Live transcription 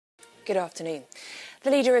Good afternoon.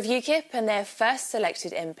 The leader of UKIP and their first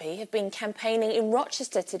elected MP have been campaigning in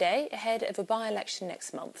Rochester today ahead of a by-election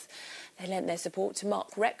next month. They lent their support to Mark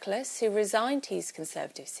Reckless, who resigned his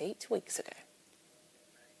Conservative seat weeks ago.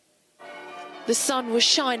 The sun was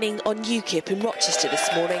shining on UKIP in Rochester this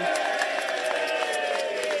morning.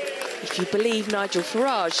 If you believe Nigel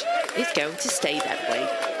Farage, it's going to stay that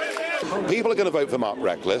way. People are going to vote for Mark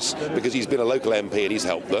Reckless because he's been a local MP and he's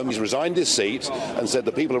helped them. He's resigned his seat and said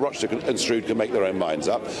the people of Rochester and Strood can make their own minds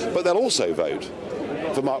up. But they'll also vote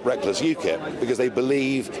for Mark Reckless UKIP because they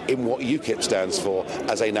believe in what UKIP stands for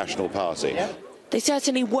as a national party. They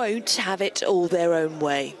certainly won't have it all their own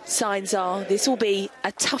way. Signs are this will be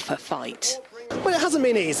a tougher fight. Well, it hasn't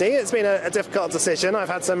been easy. It's been a difficult decision. I've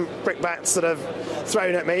had some brickbats sort of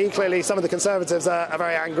thrown at me. Clearly, some of the Conservatives are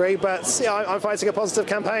very angry, but yeah, I'm fighting a positive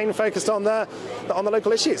campaign focused on the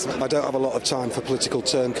local issues. I don't have a lot of time for political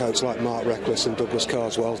turncoats like Mark Reckless and Douglas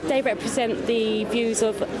Carswell. They represent the views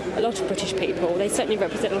of a lot of British people. They certainly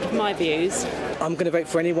represent a lot of my views. I'm going to vote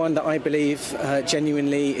for anyone that I believe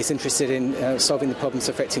genuinely is interested in solving the problems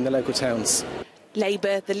affecting the local towns.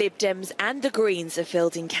 Labour, the Lib Dems and the Greens are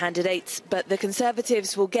fielding candidates, but the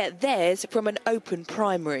Conservatives will get theirs from an open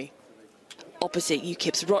primary. Opposite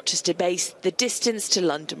UKIP's Rochester base, the distance to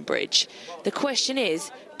London Bridge. The question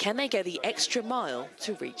is, can they go the extra mile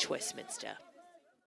to reach Westminster?